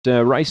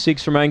Race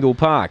 6 from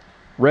Angle-Park.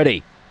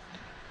 Ready.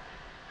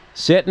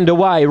 Set and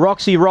away.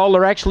 Roxy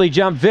Roller actually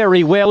jumped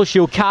very well.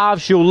 She'll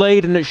carve, she'll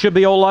lead, and it should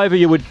be all over,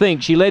 you would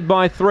think. She led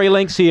by 3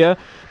 lengths here.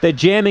 They're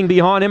jamming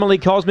behind. Emily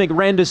Cosmic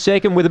ran to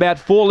second with about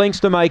 4 lengths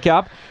to make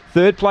up.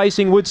 Third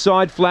placing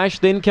Woodside Flash,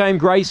 then came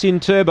Grace in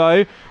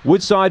Turbo.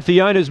 Woodside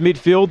Fiona's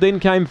midfield,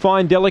 then came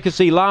Fine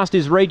Delicacy. Last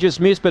is Regis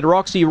Miss, but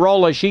Roxy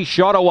Roller, she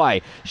shot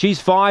away.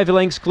 She's 5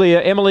 lengths clear.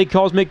 Emily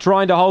Cosmic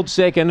trying to hold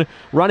second.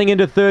 Running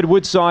into third,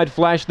 Woodside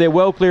Flash. They're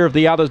well clear of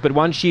the others, but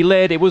once she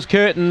led, it was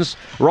curtains.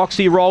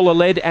 Roxy Roller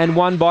led and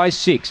won by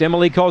 6.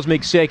 Emily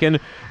Cosmic second.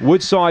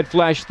 Woodside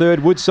Flash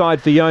third. Woodside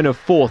Fiona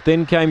fourth.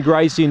 Then came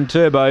Grace in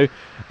Turbo.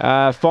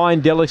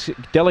 Fine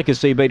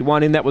Delicacy beat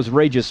one in. That was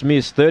Regis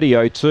Miss,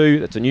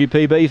 30.02. That's a new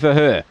PB for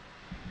her.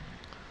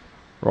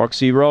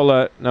 Roxy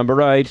Roller, number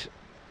 8.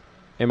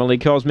 Emily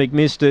Cosmic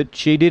missed it.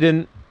 She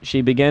didn't.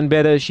 She began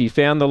better. She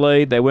found the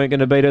lead. They weren't going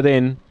to beat her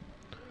then.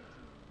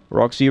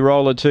 Roxy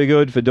Roller, too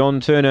good for Don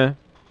Turner.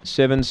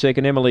 7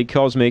 second, Emily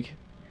Cosmic.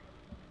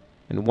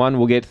 And 1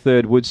 will get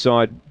third,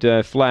 Woodside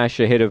Flash,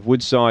 ahead of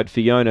Woodside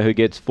Fiona, who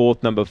gets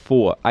fourth, number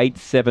 4.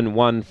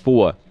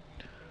 8.714.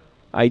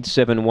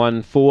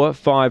 8.714,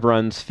 5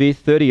 runs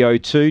fifth,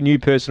 30.02, new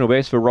personal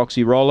best for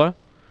Roxy Roller.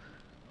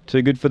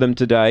 Too good for them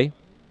today.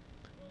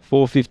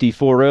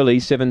 4.54 early,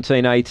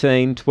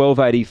 17.18,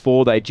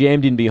 12.84. They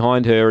jammed in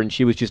behind her and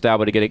she was just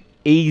able to get an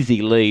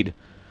easy lead.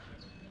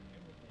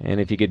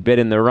 And if you could bet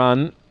in the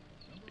run,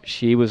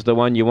 she was the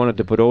one you wanted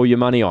to put all your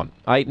money on.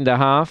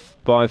 8.5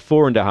 by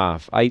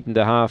 4.5.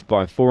 8.5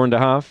 by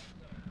 4.5.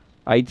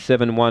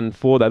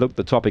 8.714. They look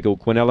the topical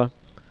Quinella.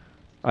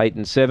 8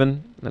 and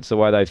 7. That's the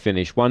way they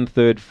finish.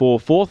 1/3,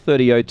 4/4,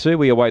 30.02.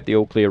 We await the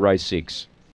all clear race 6.